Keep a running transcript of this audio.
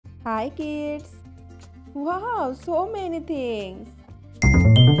Hi kids! Wow, so many things!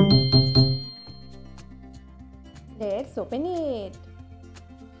 Let's open it.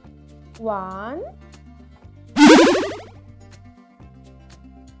 1,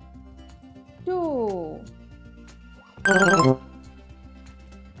 2,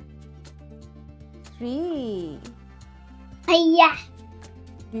 3. Yeah.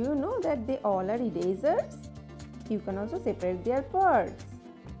 Do you know that they all are erasers? You can also separate their parts.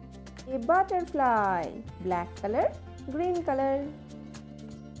 A butterfly, black color, green color.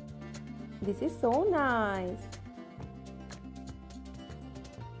 This is so nice.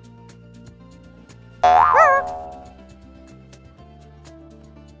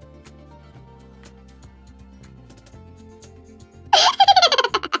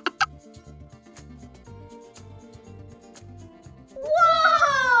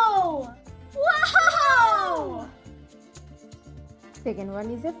 Wow! Wow! Second one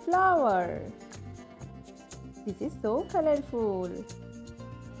is a flower. This is so colorful.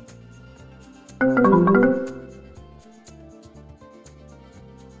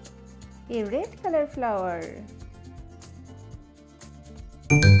 A red color flower.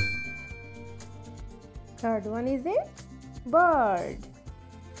 Third one is a bird.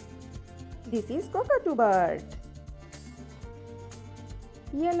 This is cockatoo bird.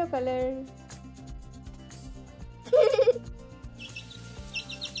 Yellow color.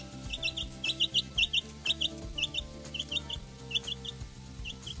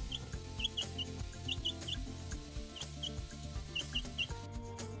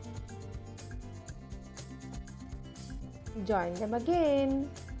 Join them again.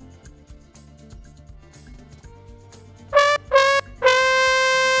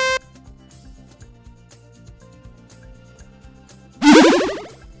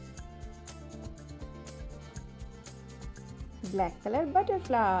 Black color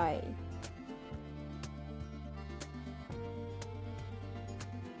butterfly.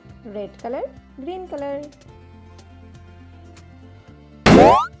 Red color, green color.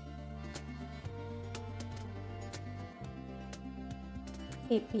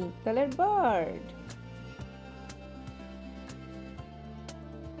 A pink color bird.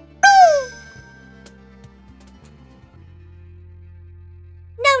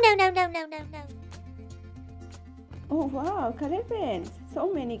 No. Oh wow, color pens.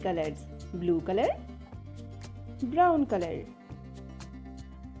 So many colors. Blue color, brown color,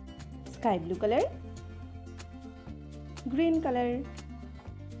 sky blue color, green color,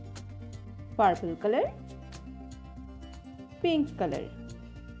 purple color, pink color,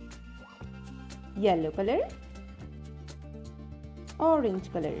 yellow color, orange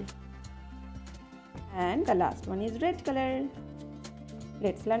color, and the last one is red color.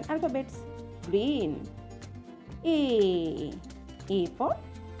 Let's learn alphabets. Green. A for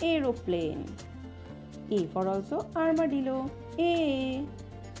aeroplane. A for also armadillo. A.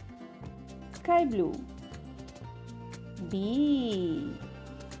 Sky blue. B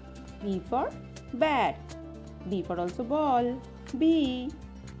for bat. B for also ball. B.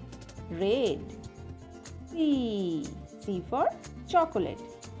 Red. C for chocolate.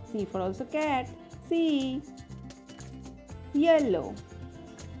 C for also cat. C. Yellow.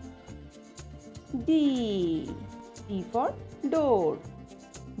 D for door.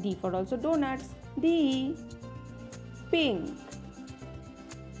 D for also donuts. D. Pink.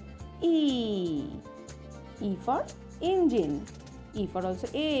 E for engine. E for also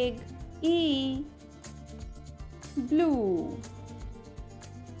egg. E. Blue.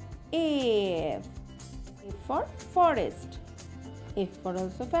 F for forest. F for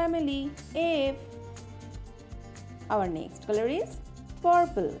also family. F. Our next color is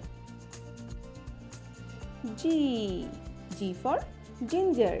purple. G for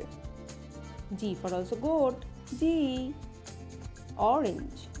ginger. G for also goat. G.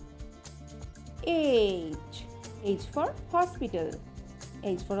 Orange. H for hospital.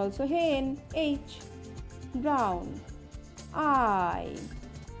 H for also hen. H. Brown. I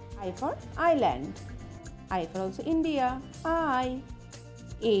for island. I for also India. I.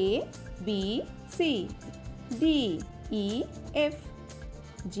 A B C D E F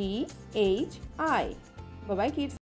G H I. Bye bye kids.